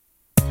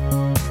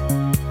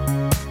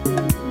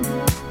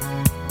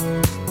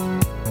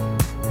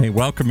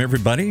welcome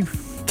everybody.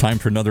 Time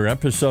for another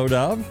episode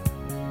of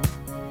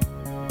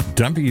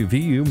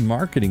WVU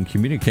Marketing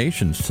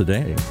Communications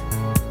Today.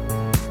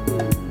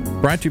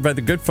 Brought to you by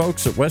the good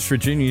folks at West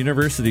Virginia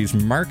University's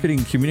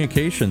Marketing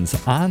Communications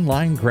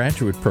online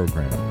graduate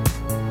program.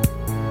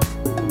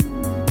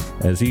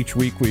 As each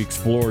week we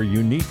explore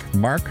unique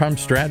Marcom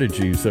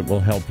strategies that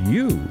will help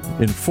you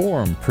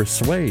inform,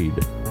 persuade,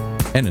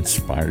 and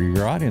inspire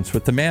your audience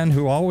with the man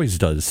who always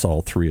does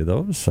all three of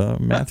those,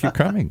 Matthew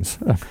Cummings.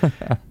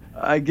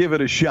 I give it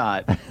a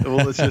shot.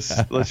 Well, let's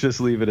just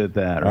leave it at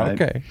that,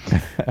 right? Okay.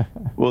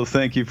 Well,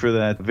 thank you for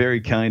that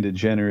very kind and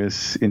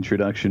generous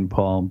introduction,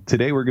 Paul.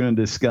 Today we're going to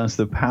discuss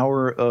the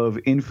power of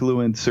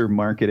influencer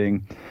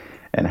marketing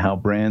and how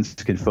brands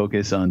can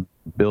focus on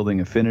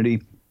building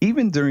affinity,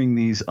 even during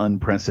these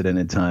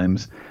unprecedented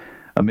times.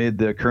 Amid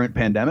the current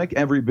pandemic,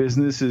 every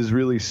business is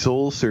really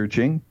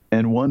soul-searching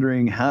and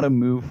wondering how to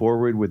move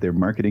forward with their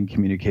marketing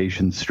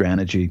communication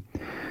strategy.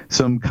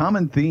 Some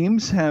common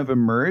themes have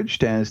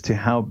emerged as to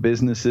how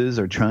businesses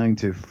are trying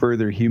to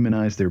further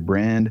humanize their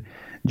brand,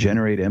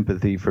 generate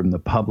empathy from the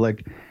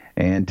public,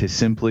 and to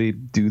simply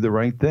do the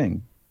right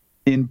thing.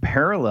 In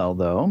parallel,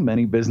 though,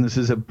 many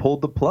businesses have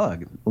pulled the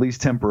plug, at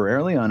least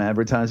temporarily, on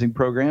advertising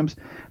programs,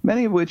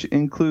 many of which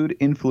include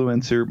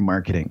influencer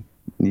marketing.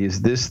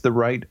 Is this the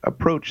right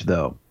approach,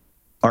 though?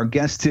 Our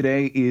guest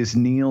today is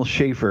Neal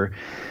Schaffer,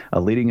 a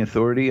leading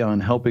authority on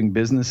helping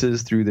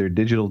businesses through their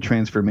digital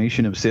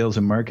transformation of sales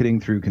and marketing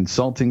through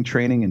consulting,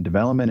 training, and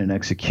development and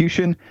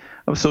execution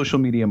of social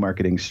media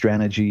marketing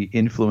strategy,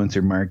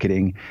 influencer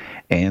marketing,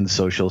 and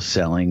social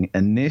selling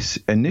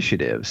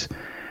initiatives.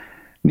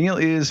 Neal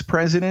is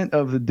president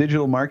of the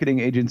digital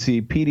marketing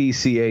agency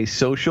PDCA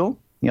Social.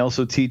 He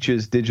also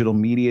teaches digital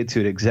media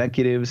to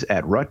executives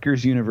at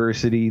Rutgers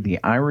University,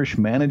 the Irish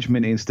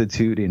Management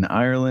Institute in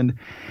Ireland,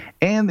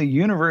 and the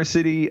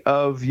University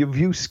of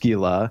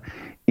Jyväskylä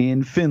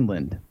in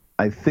Finland.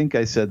 I think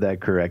I said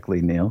that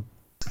correctly, Neal.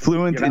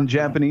 Fluent in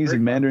Japanese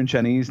and Mandarin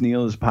Chinese,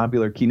 Neal is a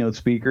popular keynote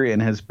speaker and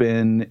has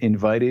been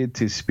invited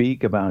to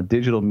speak about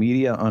digital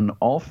media on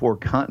all four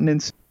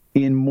continents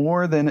in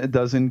more than a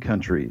dozen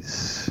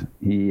countries.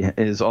 He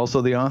is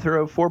also the author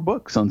of 4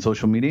 books on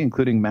social media,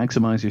 including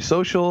Maximize Your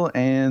Social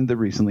and the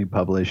recently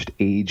published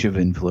Age of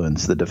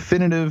Influence, the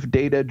definitive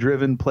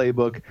data-driven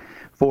playbook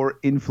for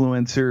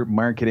influencer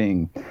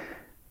marketing.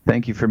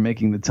 Thank you for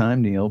making the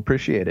time, Neal.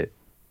 Appreciate it.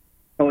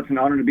 Oh, it's an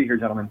honor to be here,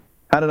 gentlemen.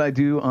 How did I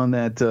do on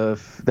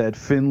that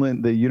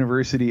Finland, the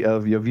University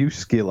of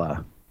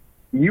Jyväskylä?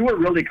 You were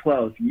really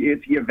close.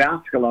 It's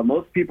Jyväskylä.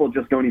 Most people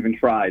just don't even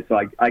try, so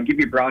I give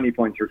you brownie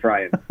points for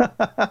trying.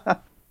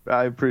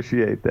 I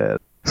appreciate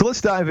that. So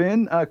let's dive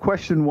in.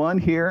 Question 1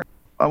 here.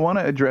 I want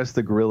to address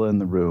the gorilla in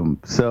the room.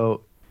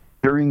 So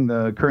during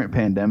the current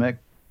pandemic,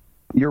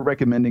 you're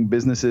recommending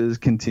businesses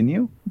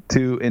continue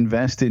to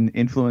invest in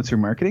influencer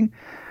marketing.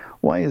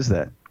 Why is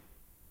that?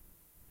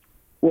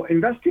 Well,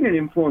 investing in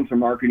influencer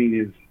marketing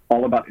is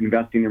all about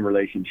investing in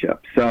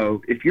relationships.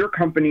 So if your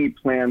company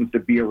plans to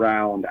be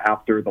around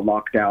after the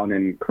lockdown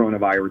and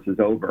coronavirus is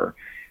over,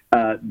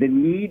 the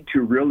need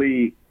to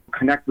really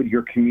connect with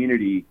your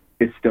community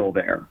is still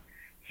there.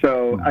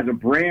 So as a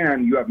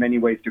brand, you have many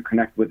ways to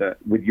connect with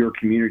your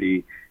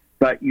community,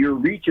 but your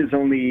reach is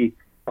only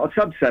a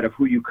subset of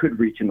who you could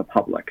reach in the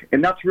public.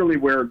 And that's really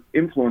where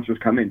influencers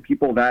come in,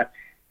 people that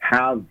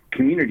have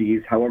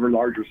communities, however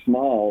large or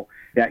small,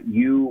 that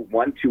you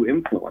want to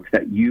influence,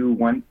 that you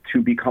want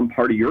to become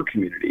part of your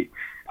community.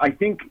 I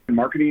think in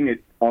marketing,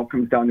 it all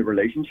comes down to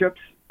relationships,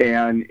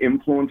 and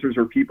influencers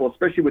are people,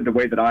 especially with the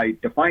way that I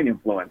define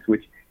influence,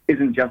 which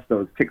isn't just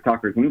those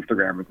TikTokers and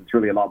Instagrammers, it's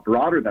really a lot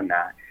broader than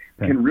that,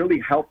 can really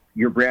help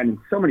your brand in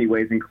so many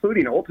ways,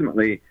 including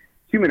ultimately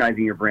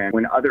humanizing your brand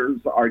when others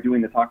are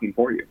doing the talking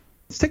for you.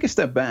 Let's take a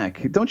step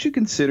back. Don't you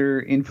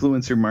consider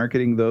influencer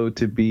marketing, though,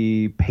 to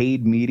be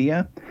paid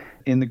media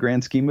in the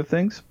grand scheme of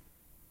things?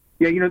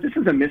 Yeah, this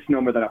is a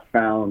misnomer that I've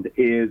found,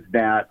 is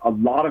that a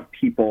lot of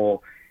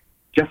people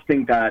just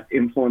think that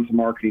influencer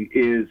marketing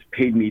is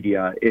paid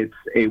media. It's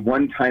a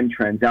one-time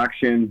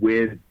transaction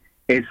with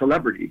a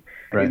celebrity,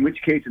 right. In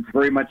which case it's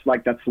very much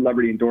like that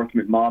celebrity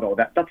endorsement model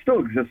that still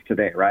exists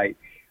today, right?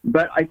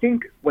 But I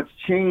think what's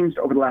changed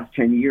over the last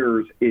 10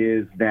 years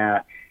is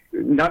that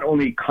not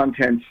only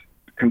content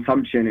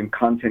consumption and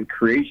content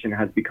creation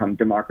has become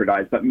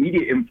democratized, but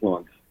media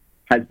influence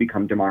has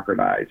become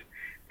democratized.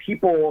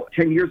 People,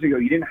 10 years ago,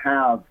 you didn't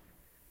have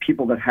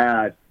people that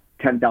had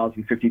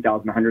 10,000,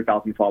 50,000,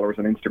 100,000 followers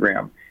on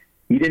Instagram.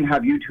 You didn't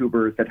have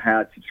YouTubers that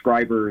had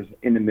subscribers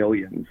in the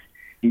millions.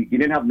 You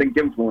didn't have linked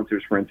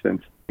influencers, for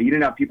instance. You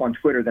didn't have people on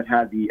Twitter that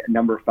had the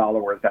number of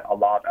followers that a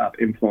lot of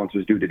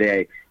influencers do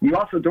today. You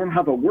also don't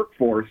have a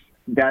workforce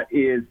that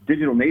is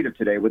digital native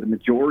today, with a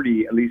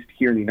majority, at least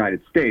here in the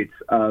United States,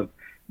 of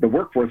the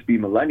workforce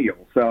being millennial.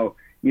 So,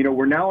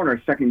 we're now in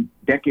our second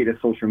decade of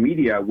social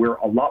media, where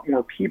a lot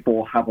more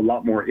people have a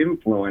lot more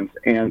influence,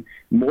 and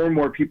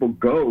more people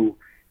go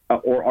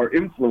or are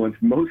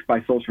influenced most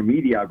by social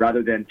media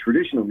rather than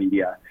traditional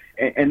media.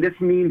 And this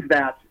means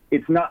that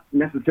it's not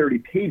necessarily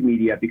paid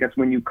media, because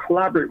when you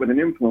collaborate with an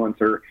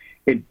influencer,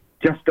 it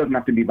just doesn't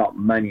have to be about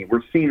money.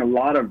 We're seeing a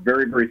lot of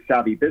very, very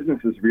savvy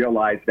businesses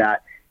realize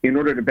that in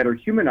order to better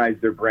humanize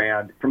their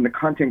brand from the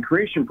content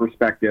creation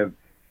perspective,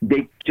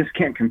 they just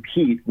can't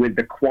compete with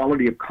the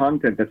quality of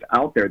content that's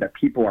out there that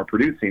people are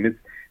producing.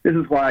 This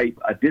is why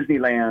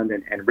Disneyland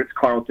and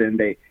Ritz-Carlton,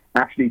 they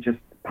actually just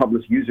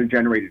publish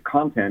user-generated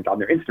content on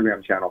their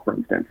Instagram channel, for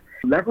instance.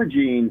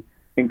 Leveraging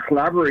and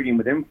collaborating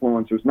with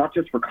influencers, not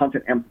just for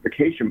content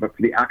amplification, but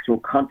for the actual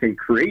content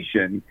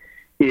creation,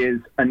 is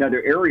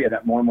another area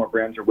that more and more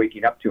brands are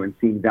waking up to and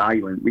seeing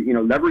value in.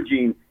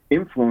 Leveraging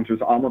influencers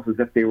almost as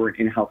if they were an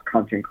in-house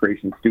content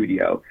creation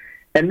studio.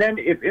 And then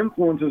if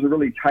influencers are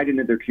really tied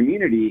into their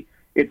community,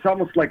 it's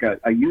almost like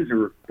a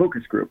user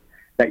focus group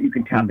that you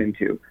can tap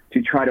into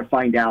to try to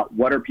find out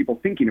what are people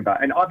thinking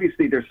about. And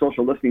obviously there's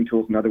social listening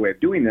tools, another way of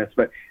doing this,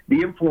 but the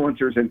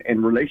influencers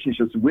and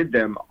relationships with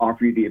them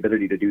offer you the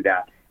ability to do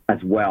that as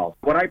well.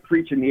 What I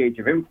preach in the age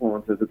of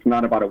influencers, it's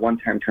not about a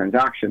one-time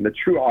transaction. The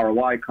true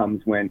ROI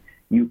comes when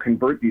you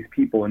convert these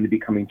people into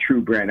becoming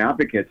true brand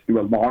advocates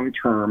through a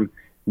long-term,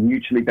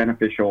 mutually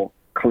beneficial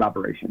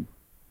collaboration.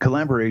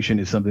 Collaboration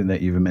is something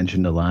that you've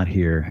mentioned a lot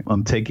here.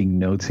 I'm taking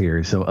notes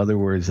here. So other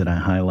words that I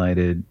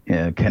highlighted,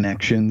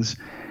 connections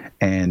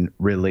and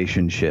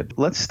relationship.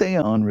 Let's stay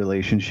on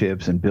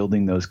relationships and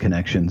building those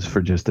connections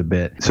for just a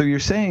bit. So you're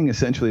saying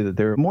essentially that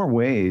there are more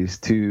ways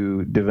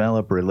to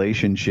develop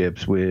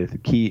relationships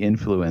with key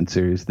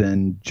influencers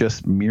than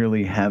just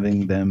merely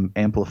having them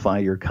amplify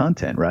your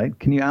content, right?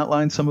 Can you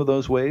outline some of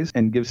those ways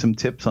and give some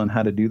tips on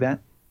how to do that?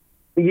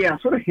 Yeah, I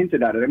sort of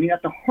hinted at it. I mean,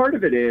 at the heart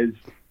of it is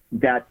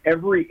that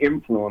every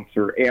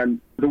influencer, and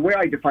the way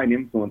I define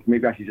influence,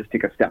 maybe I should just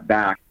take a step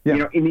back.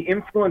 Yeah. In the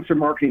influencer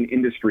marketing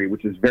industry,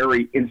 which is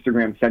very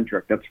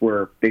Instagram-centric, that's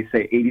where they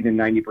say 80 to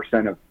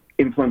 90% of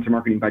influencer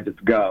marketing budgets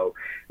go,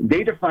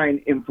 they define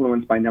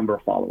influence by number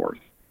of followers.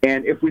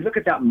 And if we look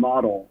at that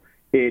model,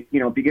 it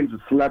begins with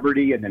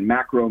celebrity and then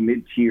macro,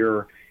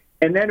 mid-tier.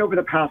 And then over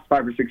the past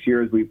 5 or 6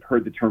 years, we've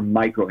heard the term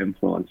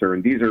micro-influencer.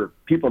 And these are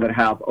people that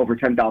have over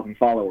 10,000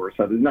 followers.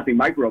 So there's nothing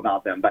micro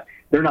about them, but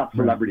they're not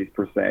celebrities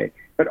per se.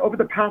 But over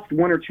the past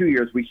 1 or 2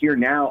 years, we hear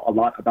now a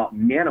lot about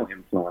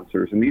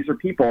nano-influencers. And these are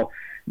people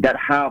that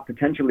have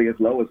potentially as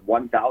low as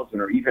 1,000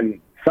 or even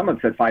some have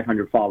said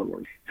 500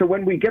 followers. So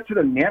when we get to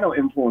the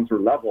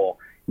nano-influencer level,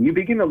 you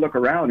begin to look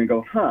around and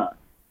go,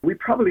 we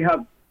probably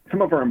have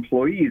some of our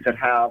employees that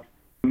have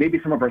maybe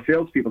some of our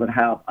salespeople that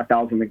have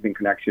 1,000 LinkedIn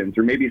connections,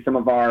 or maybe some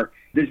of our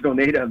digital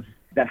natives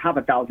that have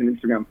 1,000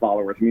 Instagram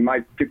followers. I mean, my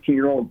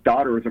 15-year-old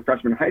daughter is a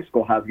freshman in high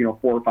school, has 400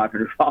 or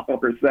 500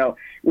 followers. So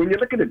when you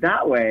look at it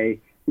that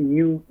way,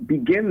 you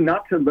begin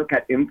not to look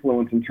at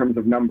influence in terms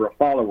of number of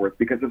followers,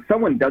 because if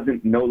someone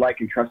doesn't know, like,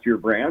 and trust your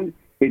brand,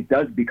 it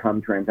does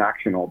become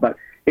transactional. But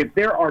if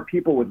there are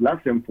people with less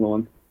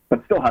influence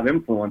but still have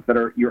influence that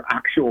are your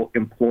actual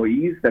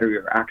employees, that are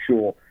your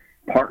actual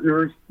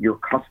partners, your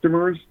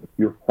customers,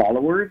 your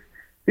followers,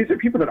 these are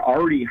people that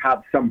already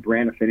have some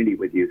brand affinity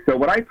with you. So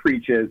what I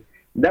preach is,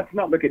 let's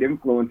not look at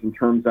influence in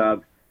terms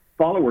of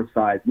follower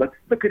size. Let's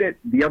look at it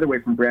the other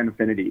way from brand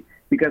affinity.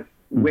 Because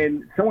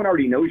when someone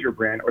already knows your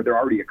brand or they're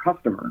already a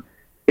customer,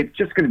 it's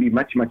just going to be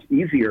much, much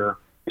easier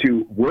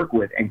to work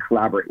with and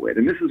collaborate with.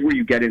 And this is where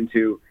you get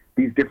into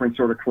these different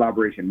sort of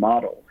collaboration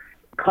models.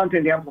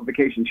 Content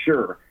amplification,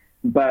 sure,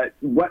 but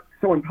what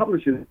someone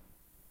publishes is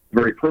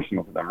very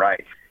personal to them,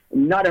 right?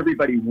 Not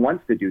everybody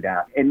wants to do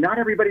that, and not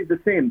everybody's the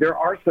same. There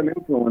are some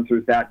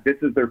influencers that this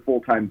is their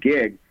full-time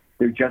gig.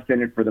 They're just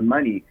in it for the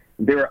money.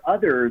 There are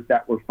others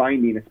that we're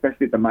finding,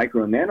 especially at the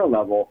micro and nano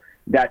level,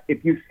 that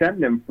if you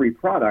send them free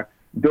products,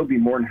 they'll be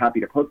more than happy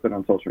to post it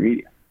on social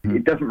media.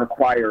 It doesn't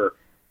require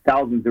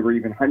thousands or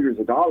even hundreds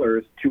of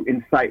dollars to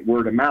incite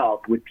word of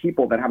mouth with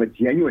people that have a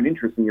genuine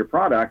interest in your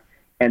product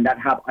and that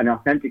have an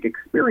authentic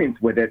experience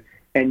with it.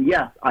 And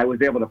yes, I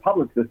was able to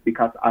publish this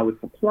because I was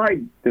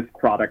supplied this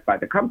product by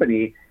the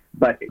company,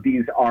 but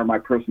these are my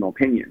personal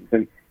opinions.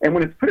 And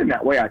when it's put in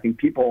that way, I think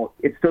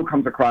it still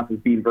comes across as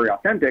being very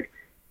authentic,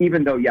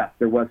 even though, yes,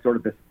 there was sort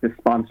of this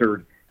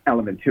sponsored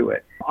element to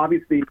it.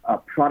 Obviously,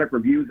 product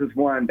reviews is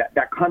one,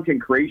 that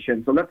content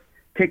creation. So let's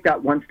take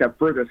that one step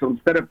further. So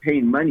instead of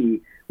paying money,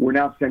 we're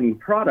now sending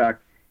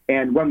product.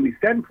 And when we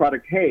send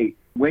product, hey,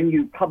 when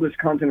you publish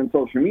content on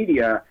social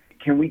media,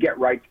 can we get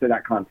rights to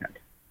that content?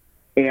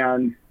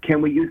 And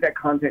can we use that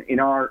content in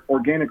our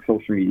organic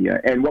social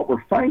media? And what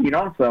we're finding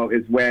also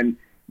is when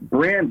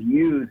brands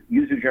use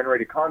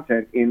user-generated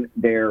content in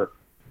their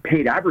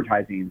paid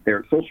advertising,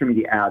 their social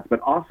media ads, but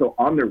also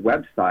on their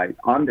website,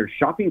 on their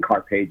shopping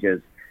cart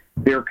pages,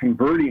 they're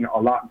converting a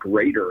lot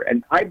greater.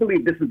 And I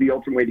believe this is the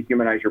ultimate way to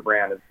humanize your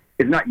brand.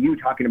 It's not you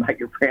talking about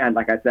your brand,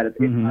 like I said, it's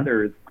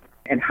others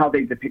and how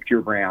they depict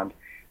your brand.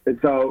 And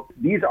so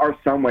these are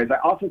some ways. I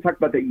also talked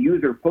about the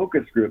user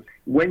focus group.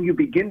 When you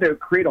begin to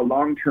create a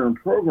long-term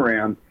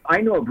program,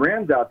 I know of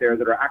brands out there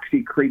that are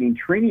actually creating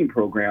training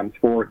programs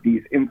for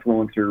these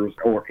influencers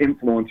or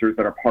influencers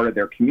that are part of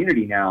their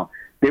community now.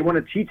 They want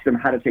to teach them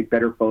how to take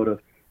better photos,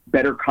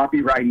 better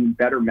copywriting,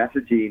 better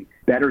messaging,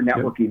 better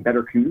networking,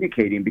 better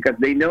communicating, because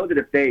they know that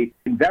if they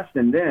invest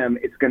in them,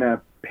 it's going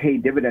to pay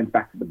dividends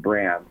back to the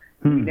brand.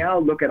 We now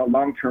look at a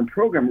long-term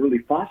program really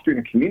fostering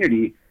a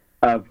community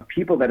of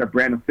people that have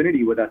brand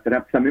affinity with us, that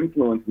have some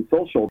influence in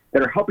social,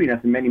 that are helping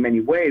us in many, many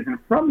ways. And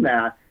from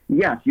that,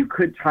 yes, you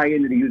could tie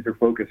into the user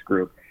focus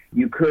group.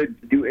 You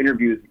could do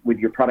interviews with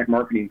your product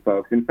marketing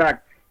folks. In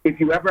fact, if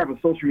you ever have a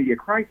social media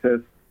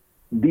crisis,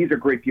 these are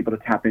great people to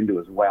tap into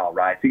as well,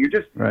 right? So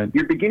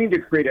you're beginning to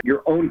create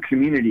your own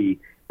community,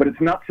 but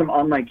it's not some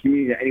online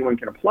community that anyone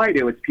can apply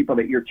to. It's people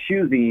that you're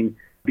choosing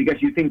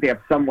because you think they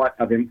have somewhat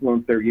of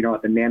influence there,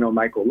 at the nano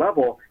micro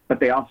level, but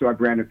they also have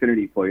brand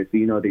affinity for you, so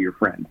you know they're your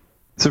friend.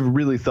 It's a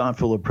really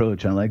thoughtful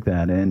approach. I like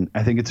that. And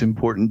I think it's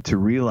important to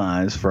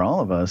realize for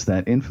all of us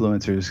that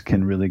influencers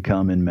can really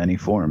come in many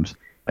forms.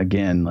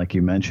 Again, like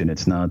you mentioned,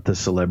 it's not the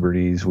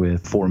celebrities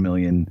with 4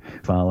 million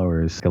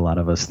followers a lot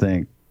of us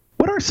think.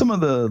 What are some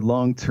of the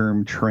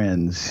long-term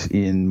trends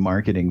in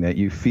marketing that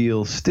you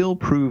feel still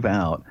prove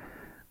out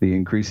the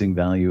increasing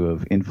value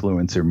of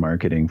influencer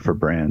marketing for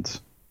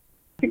brands?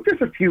 I think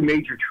there's a few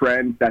major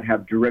trends that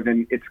have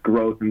driven its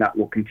growth and that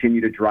will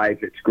continue to drive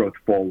its growth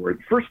forward.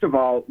 First of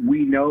all,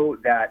 we know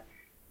that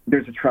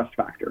there's a trust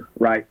factor,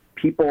 right?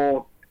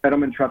 People,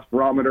 Edelman Trust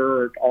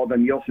Barometer, all the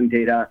Nielsen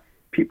data,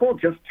 people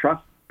just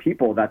trust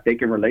people that they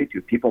can relate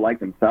to, people like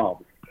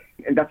themselves.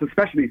 And that's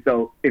especially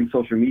so in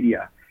social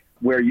media,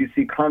 where you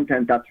see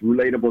content that's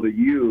relatable to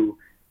you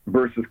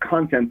versus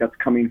content that's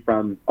coming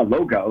from a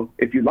logo.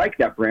 If you like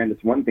that brand,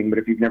 it's one thing, but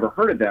if you've never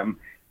heard of them,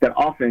 that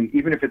often,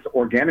 even if it's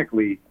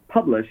organically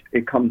published,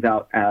 it comes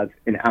out as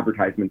an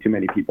advertisement to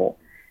many people.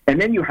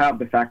 And then you have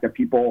the fact that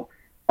people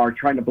are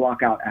trying to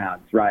block out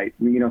ads, right?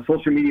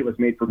 Social media was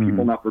made for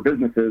people, not for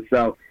businesses.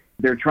 So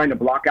they're trying to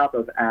block out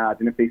those ads.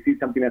 And if they see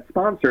something that's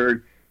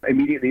sponsored,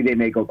 immediately they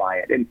may go buy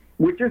it. And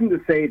which isn't to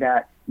say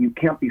that you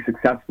can't be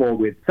successful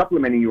with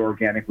supplementing your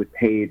organic with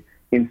paid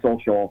in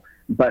social,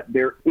 but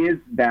there is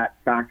that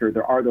factor.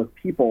 There are those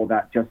people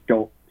that just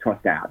don't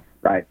trust ads,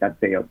 right? That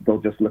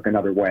they'll just look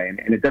another way,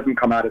 and it doesn't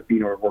come out as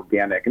being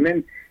organic. And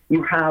then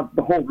you have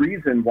the whole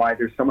reason why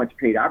there's so much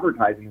paid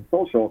advertising in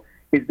social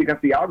is because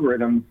the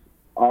algorithms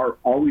are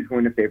always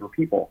going to favor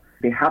people.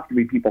 They have to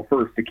be people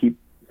first to keep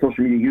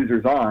social media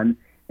users on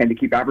and to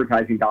keep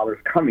advertising dollars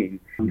coming.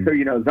 So,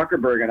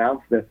 Zuckerberg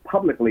announced this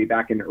publicly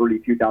back in early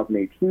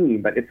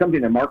 2018, but it's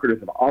something that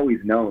marketers have always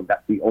known,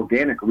 that the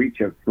organic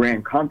reach of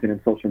brand content in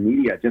social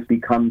media just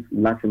becomes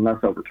less and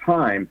less over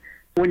time.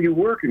 When you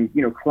work and,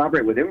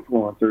 collaborate with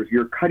influencers,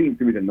 you're cutting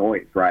through the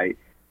noise, right?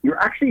 You're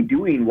actually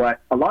doing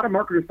what a lot of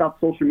marketers thought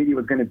social media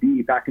was going to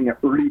be back in the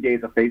early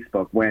days of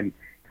Facebook, when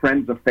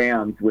friends of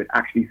fans would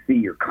actually see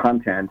your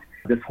content,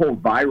 this whole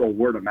viral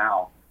word of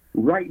mouth.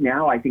 Right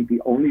now, I think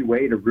the only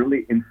way to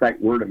really incite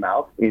word of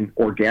mouth in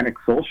organic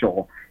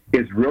social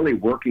is really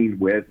working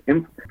with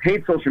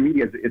paid social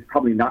media is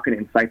probably not going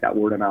to incite that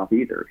word of mouth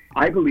either.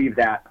 I believe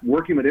that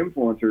working with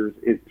influencers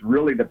is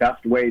really the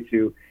best way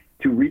to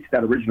reach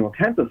that original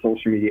intent of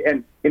social media.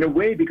 And in a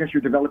way, because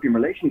you're developing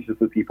relationships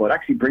with people, it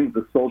actually brings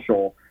the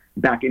social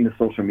back into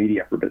social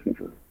media for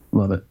businesses.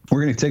 Love it.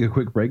 We're going to take a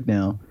quick break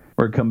now.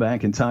 We're going to come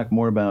back and talk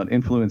more about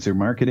influencer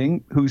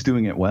marketing, who's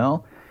doing it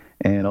well,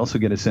 and also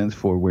get a sense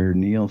for where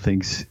Neil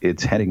thinks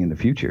it's heading in the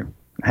future.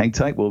 Hang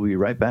tight. We'll be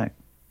right back.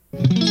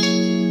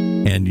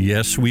 And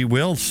yes, we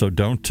will. So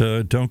don't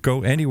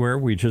go anywhere.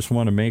 We just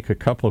want to make a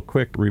couple of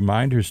quick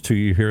reminders to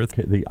you here.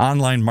 The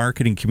online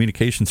marketing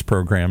communications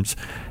programs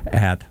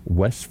at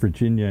West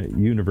Virginia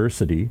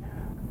University,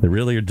 they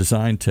really are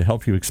designed to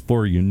help you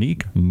explore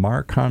unique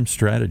Marcom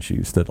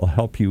strategies that will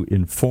help you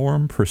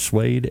inform,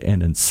 persuade,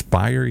 and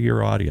inspire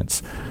your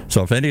audience.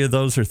 So if any of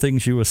those are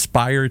things you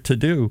aspire to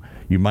do,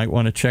 you might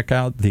want to check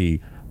out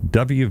the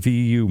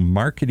WVU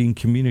Marketing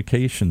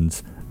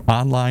Communications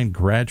online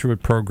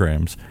graduate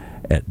programs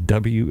at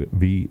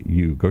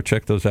WVU. Go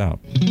check those out.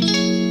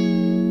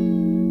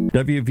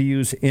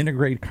 WVU's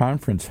Integrate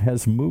Conference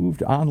has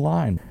moved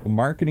online.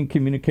 Marketing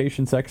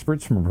communications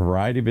experts from a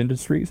variety of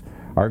industries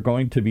are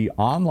going to be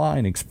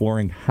online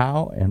exploring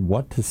how and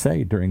what to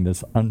say during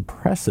this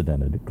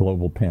unprecedented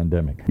global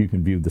pandemic. You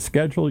can view the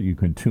schedule, you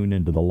can tune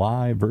into the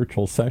live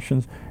virtual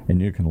sessions, and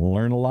you can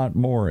learn a lot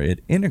more at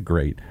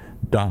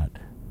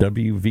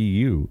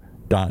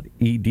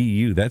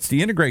integrate.wvu.edu. That's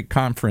the Integrate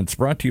Conference,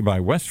 brought to you by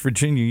West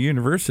Virginia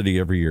University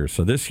every year.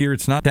 So this year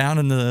it's not down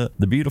in the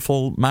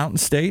beautiful Mountain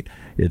State.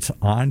 It's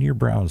on your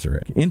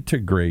browser at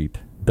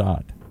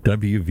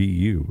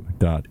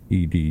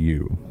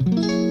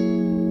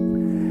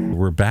integrate.wvu.edu.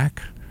 We're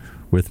back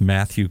with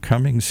Matthew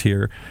Cummings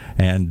here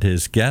and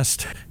his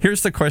guest.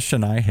 Here's the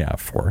question I have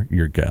for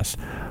your guest.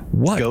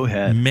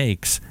 What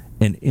makes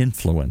an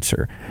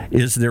influencer?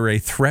 Is there a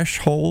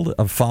threshold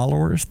of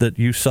followers that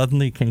you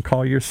suddenly can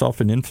call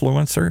yourself an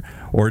influencer,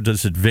 or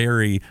does it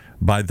vary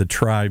by the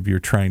tribe you're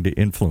trying to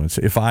influence?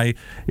 If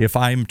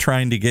I'm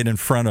trying to get in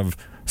front of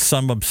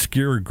some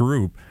obscure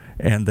group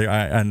and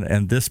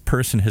this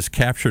person has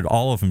captured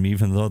all of them,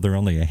 even though there are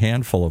only a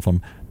handful of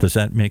them, does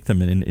that make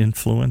them an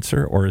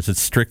influencer, or is it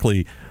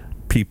strictly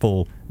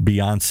people,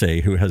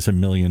 Beyonce, who has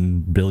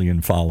 1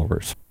 billion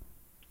followers?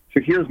 So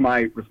here's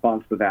my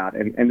response to that,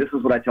 and this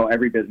is what I tell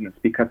every business,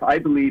 because I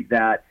believe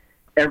that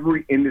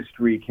every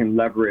industry can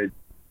leverage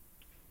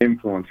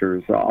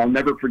influencers. I'll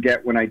never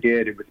forget when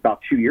it was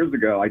about 2 years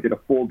ago, I did a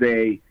full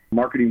day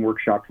marketing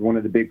workshop for one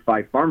of the big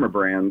 5 pharma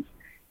brands.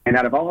 And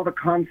out of all the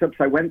concepts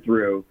I went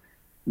through,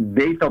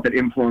 they felt that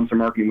influencer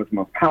marketing was the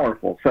most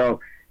powerful. So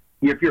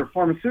if you're a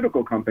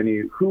pharmaceutical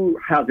company, who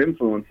has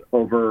influence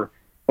over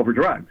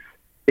drugs?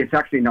 It's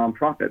actually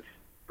nonprofits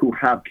who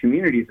have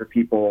communities of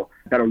people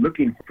that are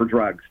looking for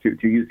drugs to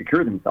use to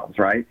cure themselves,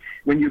 right?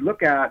 When you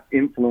look at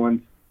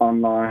influence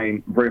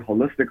online very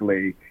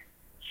holistically,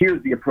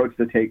 here's the approach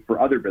to take for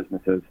other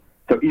businesses.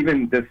 So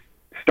even this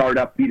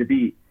startup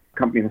B2B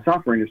company in the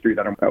software industry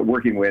that I'm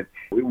working with,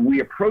 we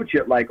approach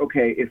it like,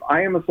 okay, if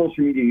I am a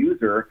social media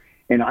user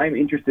and I'm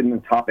interested in a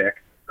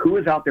topic, who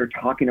is out there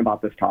talking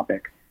about this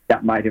topic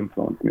that might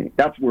influence me?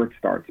 That's where it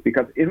starts,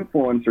 because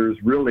influencers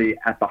really,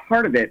 at the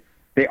heart of it,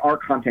 they are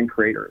content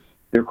creators.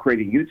 They're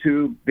creating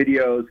YouTube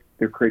videos,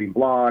 they're creating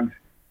blogs,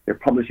 they're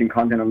publishing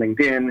content on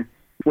LinkedIn,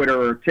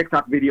 Twitter,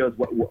 TikTok videos,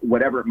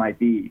 whatever it might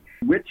be.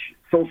 Which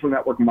social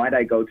network might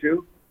I go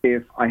to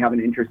if I have an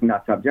interest in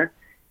that subject?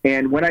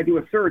 And when I do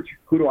a search,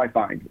 who do I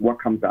find? What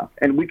comes up?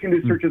 And we can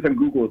do searches on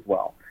Google as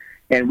well.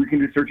 And we can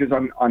do searches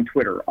on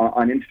Twitter,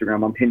 on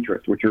Instagram, on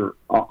Pinterest, which are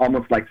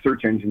almost like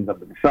search engines of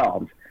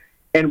themselves.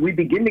 And we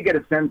begin to get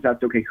a sense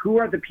that, okay, who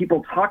are the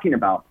people talking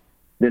about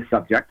this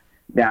subject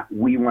that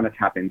we want to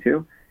tap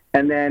into?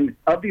 And then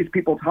of these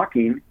people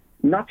talking,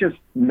 not just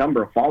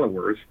number of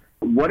followers,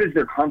 what is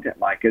their content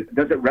like?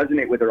 Does it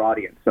resonate with their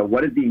audience? So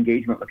what is the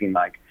engagement looking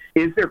like?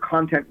 Is their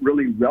content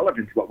really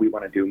relevant to what we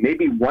want to do?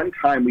 Maybe one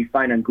time we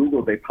find on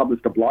Google they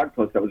published a blog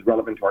post that was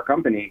relevant to our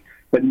company,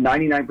 but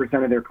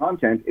 99% of their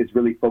content is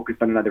really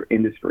focused on another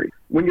industry.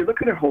 When you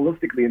look at it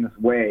holistically in this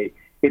way,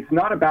 it's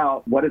not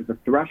about what is the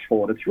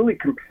threshold. It's really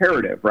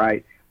comparative,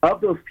 right? Of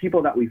those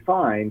people that we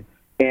find,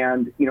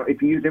 and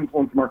if you use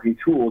influence marketing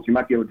tools, you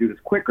might be able to do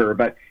this quicker,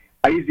 but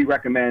I usually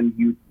recommend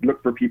you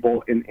look for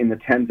people in the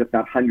tens, if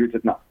not hundreds,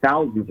 if not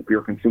thousands of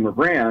your consumer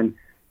brand.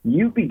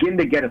 You begin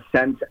to get a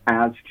sense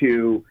as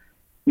to,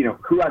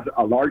 who has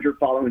a larger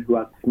following, who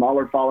has a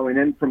smaller following.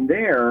 And from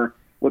there,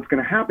 what's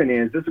going to happen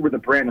is this is where the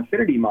brand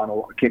affinity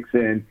model kicks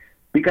in.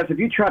 Because if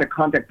you try to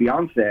contact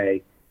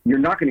Beyonce, you're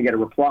not going to get a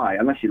reply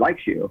unless she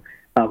likes you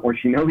or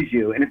she knows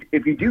you. And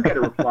if you do get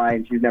a reply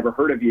and she's never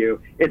heard of you,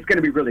 it's going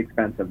to be really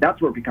expensive.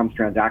 That's where it becomes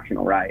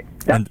transactional, right?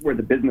 That's where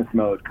the business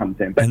mode comes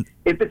in. But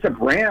if it's a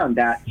brand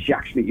that she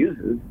actually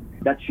uses,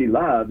 that she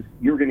loves,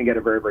 you're going to get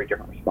a very, very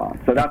different response.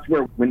 So that's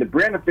where, when the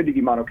brand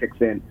affinity model kicks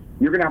in,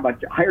 you're going to have a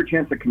higher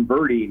chance of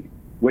converting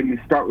when you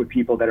start with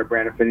people that are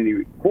brand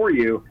affinity for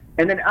you.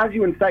 And then as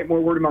you incite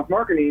more word-of-mouth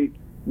marketing,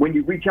 when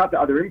you reach out to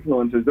other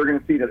influencers, they're going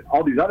to see that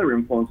all these other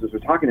influencers are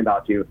talking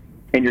about you,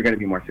 and you're going to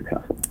be more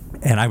successful.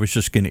 And I was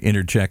just going to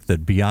interject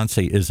that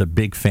Beyonce is a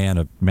big fan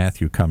of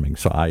Matthew Cummings,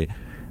 so I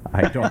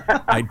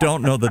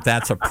don't know that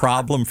that's a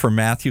problem for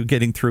Matthew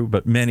getting through,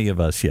 but many of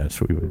us,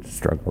 yes, we would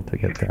struggle to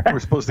get there. We're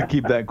supposed to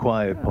keep that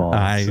quiet, Paul.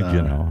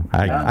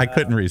 I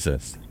couldn't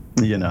resist.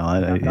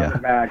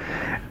 Yeah.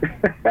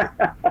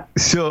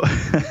 So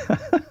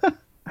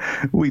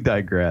we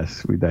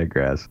digress.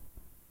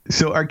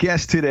 So our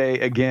guest today,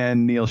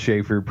 again, Neal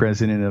Schaffer,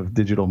 president of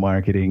digital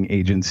marketing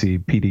agency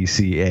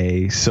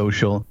PDCA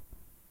Social.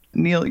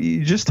 Neal,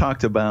 you just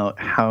talked about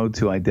how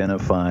to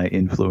identify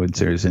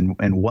influencers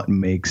and what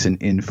makes an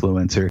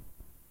influencer.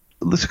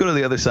 Let's go to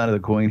the other side of the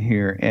coin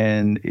here.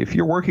 And if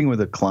you're working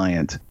with a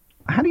client,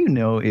 how do you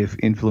know if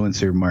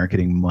influencer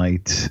marketing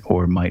might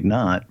or might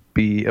not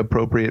be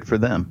appropriate for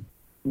them?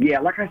 Yeah,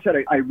 like I said,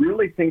 I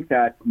really think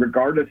that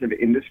regardless of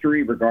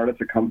industry, regardless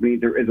of company,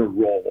 there is a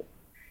role.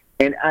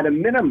 And at a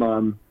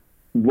minimum,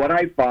 what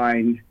I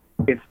find,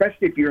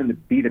 especially if you're in the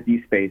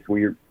B2B space where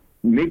you're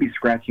maybe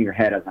scratching your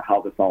head as to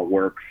how this all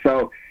works.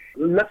 So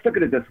let's look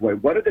at it this way.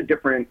 What are the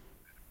different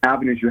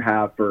avenues you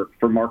have for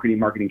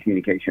marketing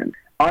communication?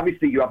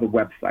 Obviously, you have a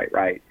website,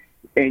 right?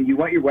 And you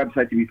want your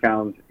website to be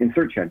found in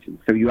search engines.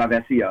 So you have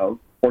SEO,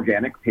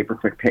 organic,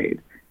 pay-per-click,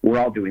 paid. We're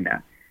all doing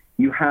that.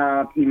 You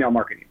have email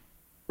marketing,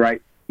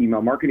 right?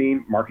 Email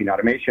marketing, marketing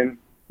automation,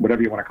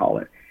 whatever you want to call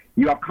it.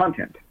 You have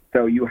content.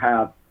 So you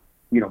have,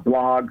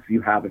 blogs.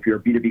 You have, if you're a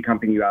B2B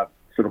company, you have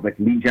sort of like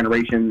lead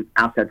generation,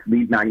 assets,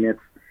 lead magnets.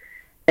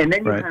 And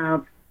then you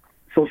have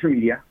social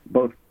media,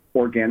 both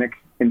organic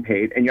and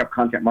paid, and you have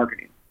content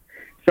marketing.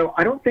 So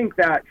I don't think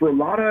that for a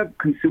lot of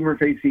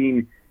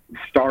consumer-facing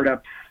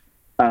startups,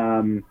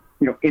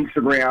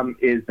 Instagram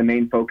is the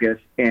main focus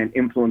and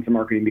influencer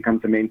marketing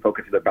becomes the main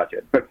focus of their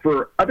budget. But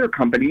for other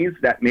companies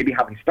that maybe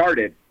haven't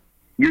started,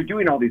 you're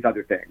doing all these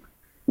other things.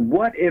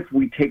 What if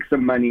we take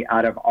some money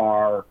out of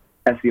our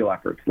SEO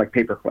efforts, like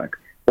pay-per-click?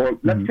 Or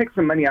let's take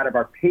some money out of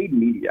our paid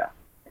media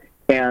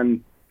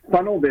and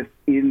funnel this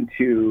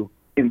into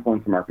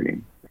influencer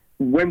marketing.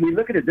 When we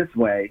look at it this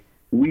way,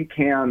 we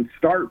can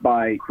start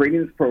by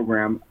creating this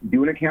program,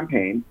 doing a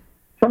campaign.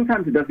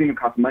 Sometimes it doesn't even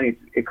cost money,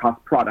 it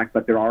costs product,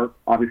 but there are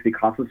obviously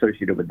costs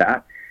associated with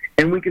that.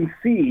 And we can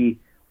see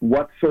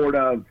what sort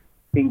of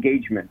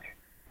engagement,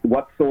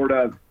 what sort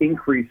of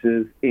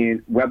increases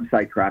in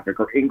website traffic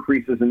or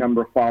increases in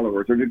number of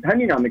followers, or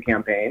depending on the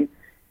campaign,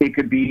 It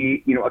could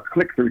be, a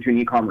click-through to an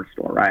e-commerce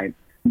store, right?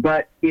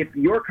 But if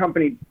your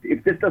company,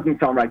 if this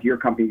doesn't sound right to your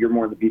company, you're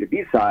more on the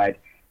B2B side,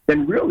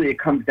 then really it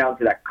comes down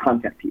to that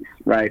content piece,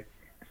 right?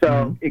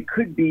 So it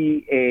could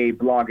be a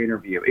blog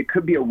interview. It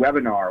could be a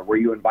webinar where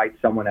you invite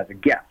someone as a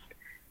guest.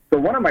 So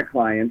one of my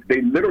clients,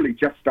 they literally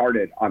just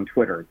started on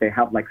Twitter. They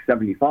have like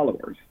 70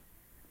 followers.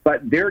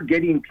 But they're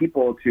getting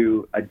people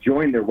to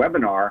join their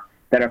webinar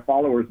that have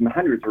followers in the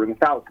hundreds or in the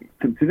thousands.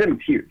 To them,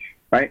 it's huge,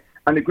 right?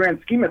 On the grand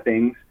scheme of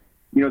things,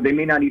 they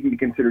may not even be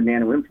considered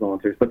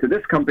nano-influencers, but to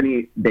this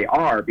company, they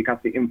are because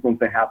the influence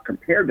they have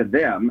compared to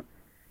them,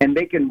 and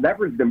they can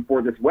leverage them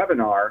for this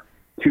webinar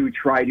to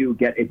try to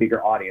get a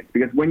bigger audience.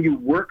 Because when you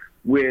work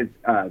with,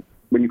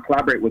 when you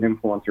collaborate with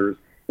influencers,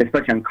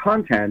 especially on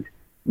content,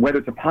 whether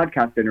it's a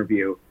podcast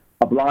interview,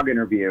 a blog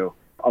interview,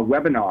 a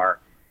webinar,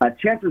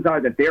 chances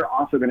are that they're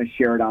also going to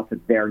share it out to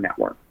their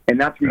network. And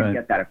that's where you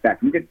get that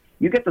effect.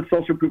 You get the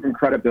social proof and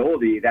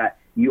credibility that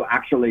you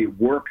actually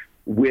work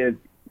with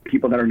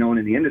people that are known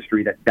in the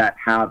industry that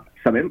have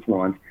some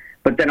influence.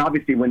 But then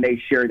obviously when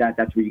they share that,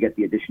 that's where you get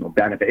the additional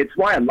benefit. It's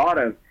why a lot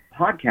of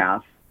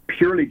podcasts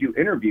purely do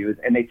interviews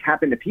and they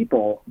tap into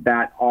people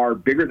that are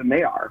bigger than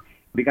they are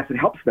because it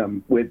helps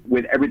them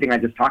with everything I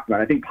just talked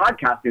about. I think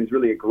podcasting is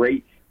really a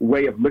great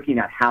way of looking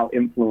at how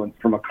influence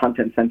from a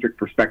content-centric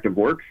perspective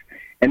works.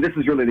 And this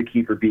is really the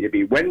key for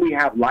B2B. When we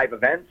have live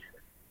events,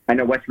 I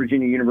know West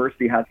Virginia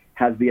University has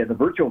the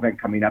virtual event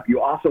coming up.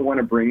 You also want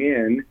to bring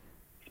in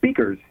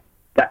speakers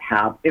that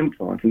have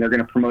influence, and they're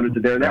going to promote it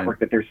to their network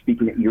that they're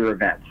speaking at your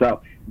event.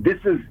 So this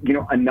is,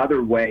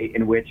 another way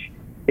in which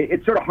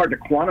it's sort of hard to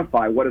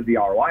quantify what is the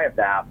ROI of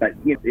that, but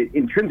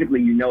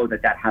intrinsically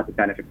that has a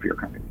benefit for your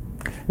company.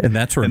 And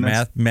that's where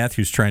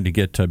Matthew's trying to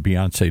get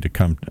Beyonce to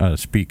come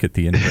speak at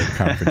the Innovate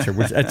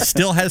conference. It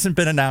still hasn't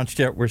been announced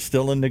yet. We're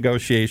still in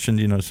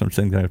negotiation,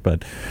 something like that.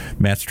 But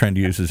Matt's trying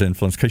to use his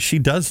influence because she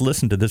does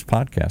listen to this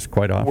podcast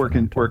quite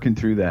often. Working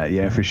through that,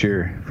 yeah, for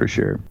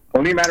sure.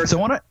 Only a matter. So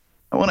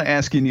I want to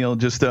ask you, Neil,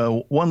 just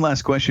one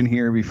last question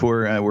here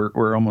before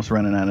we're almost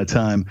running out of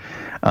time.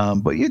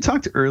 But you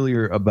talked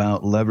earlier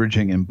about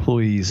leveraging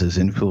employees as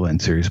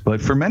influencers.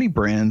 But for many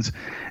brands,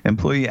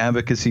 employee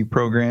advocacy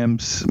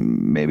programs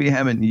maybe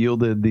haven't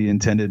yielded the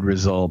intended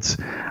results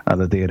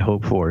that they had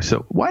hoped for.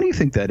 So why do you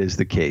think that is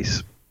the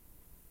case?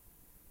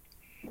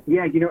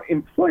 Yeah,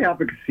 employee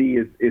advocacy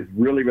is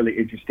really, really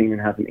interesting and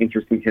has an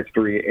interesting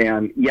history.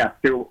 And yes,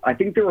 I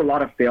think there were a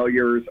lot of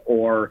failures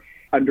or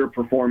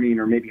underperforming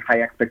or maybe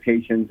high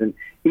expectations. And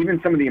even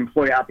some of the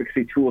employee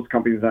advocacy tools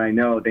companies that I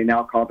know, they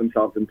now call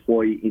themselves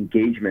employee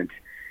engagement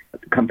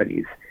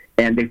companies,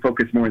 and they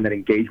focus more on that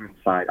engagement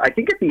side. I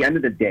think at the end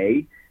of the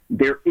day,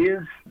 there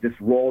is this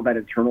role that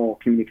internal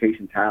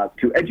communications has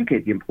to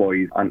educate the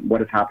employees on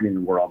what is happening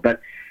in the world.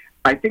 But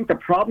I think the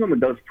problem with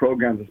those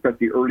programs,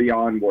 especially early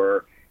on,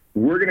 were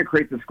we're going to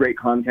create this great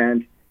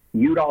content.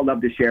 You'd all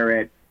love to share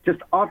it.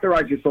 Just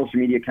authorize your social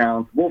media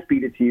accounts. We'll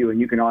feed it to you,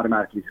 and you can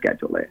automatically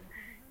schedule it.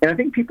 And I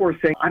think people are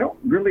saying, I don't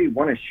really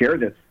want to share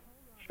this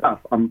stuff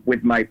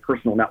with my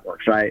personal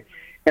networks, right?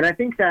 And I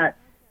think that,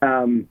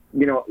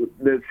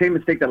 the same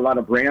mistake that a lot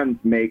of brands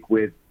make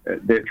with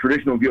the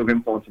traditional view of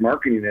influencer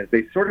marketing is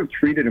they sort of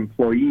treated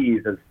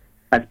employees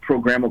as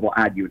programmable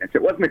ad units.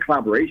 It wasn't a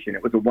collaboration.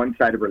 It was a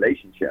one-sided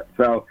relationship.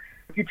 So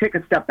if you take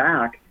a step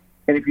back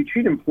and if you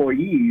treat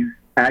employees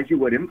as you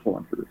would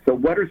influencers. So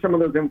what are some of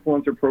those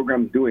influencer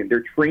programs doing?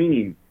 They're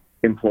training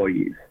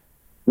employees.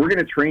 We're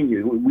going to train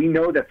you. We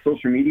know that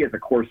social media is a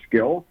core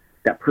skill,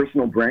 that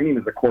personal branding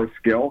is a core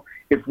skill.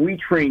 If we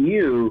train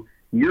you,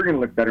 you're going to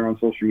look better on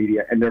social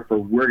media, and therefore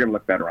we're going to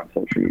look better on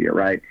social media,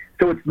 right?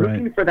 So it's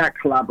looking for that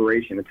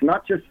collaboration. It's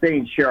not just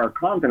saying share our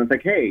content. It's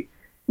like, hey,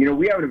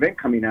 we have an event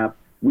coming up.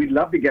 We'd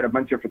love to get a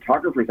bunch of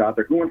photographers out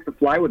there. Who wants to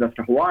fly with us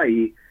to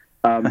Hawaii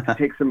to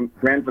take some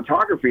brand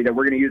photography that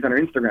we're going to use on our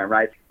Instagram,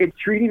 right? It's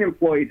treating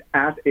employees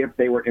as if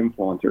they were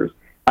influencers.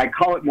 I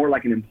call it more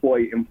like an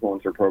employee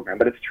influencer program,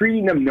 but it's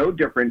treating them no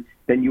different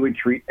than you would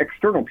treat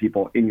external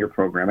people in your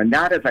program. And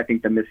that is, I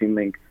think, the missing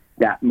link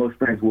that most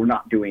brands were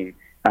not doing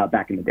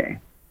back in the day.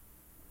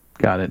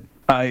 Got it.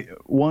 I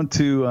want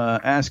to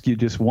ask you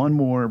just one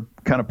more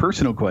kind of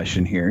personal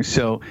question here.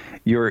 So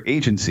your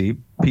agency,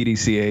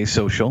 PDCA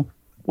Social,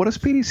 what does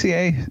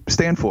PDCA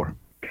stand for?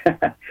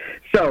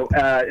 So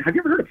have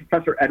you ever heard of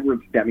Professor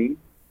Edwards Deming?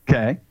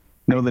 Okay.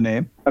 Know the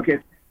name. Okay.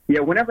 Yeah,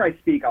 whenever I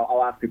speak,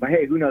 I'll ask people,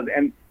 hey, who knows?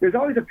 And there's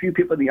always a few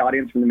people in the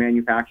audience from the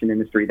manufacturing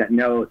industry that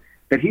know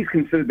that he's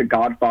considered the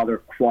godfather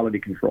of quality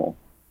control.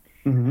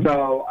 Mm-hmm.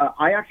 So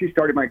I actually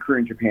started my career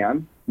in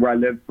Japan, where I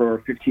lived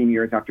for 15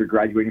 years after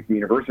graduating from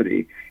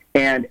university.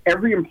 And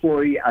every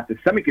employee at the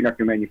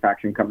semiconductor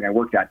manufacturing company I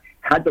worked at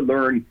had to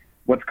learn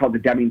what's called the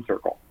Deming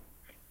Circle.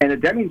 And the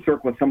Deming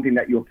Circle is something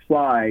that you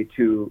apply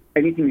to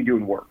anything you do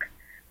in work.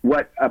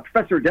 What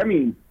Professor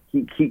Deming,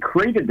 he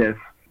created this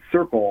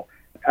circle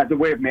as a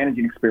way of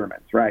managing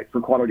experiments, right, for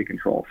quality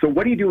control. So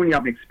what do you do when you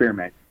have an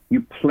experiment?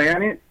 You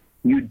plan it,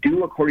 you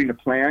do according to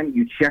plan,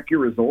 you check your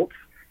results,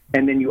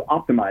 and then you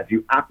optimize,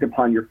 you act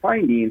upon your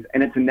findings,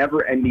 and it's a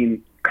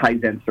never-ending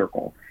Kaizen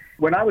circle.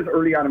 When I was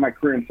early on in my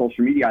career in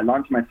social media, I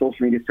launched my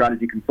social media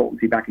strategy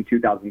consultancy back in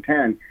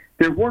 2010.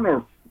 There were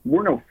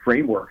no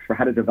frameworks for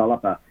how to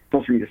develop a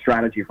social media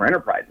strategy for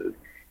enterprises.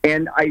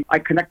 And I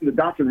connected the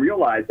dots and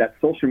realized that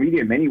social media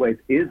in many ways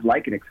is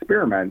like an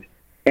experiment.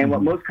 And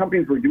what most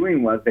companies were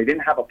doing was they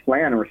didn't have a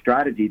plan or a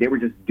strategy. They were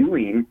just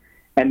doing,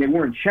 and they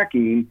weren't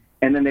checking,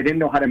 and then they didn't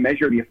know how to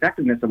measure the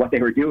effectiveness of what they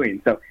were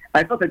doing. So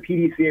I felt that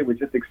PDCA was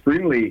just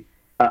extremely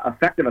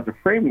effective as a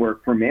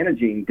framework for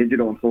managing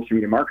digital and social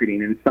media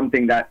marketing, and it's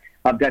something that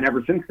I've done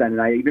ever since then.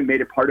 And I even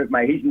made it part of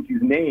my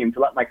agency's name to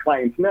let my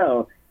clients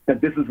know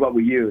that this is what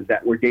we use,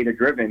 that we're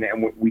data-driven,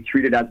 and we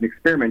treat it as an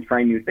experiment,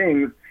 trying new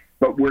things,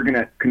 but we're going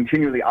to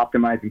continually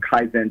optimize and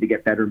Kaizen to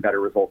get better and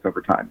better results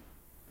over time.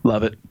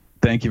 Love it.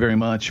 Thank you very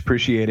much.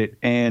 Appreciate it.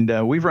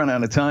 And we've run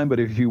out of time, but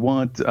if you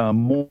want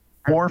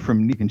more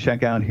from Neil, you can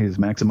check out his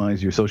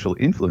Maximize Your Social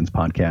Influence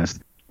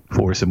podcast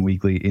for some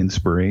weekly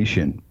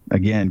inspiration.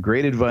 Again,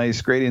 great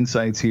advice, great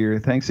insights here.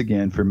 Thanks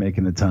again for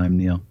making the time,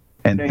 Neil.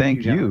 And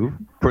thank you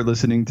for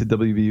listening to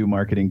WVU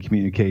Marketing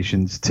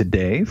Communications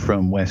today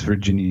from West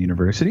Virginia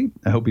University.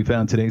 I hope you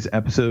found today's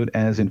episode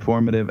as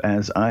informative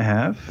as I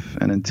have.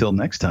 And until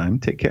next time,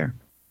 take care.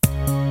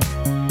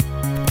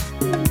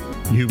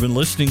 You've been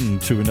listening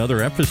to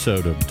another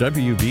episode of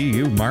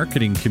WVU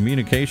Marketing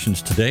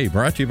Communications Today,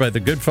 brought to you by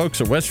the good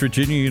folks at West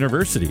Virginia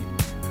University.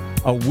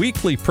 A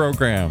weekly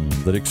program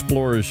that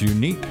explores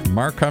unique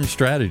Marcom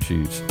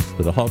strategies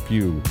that'll help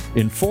you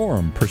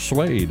inform,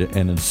 persuade,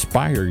 and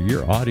inspire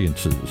your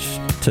audiences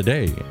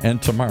today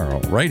and tomorrow,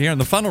 right here on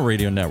the Funnel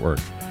Radio Network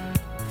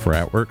for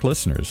at-work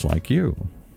listeners like you.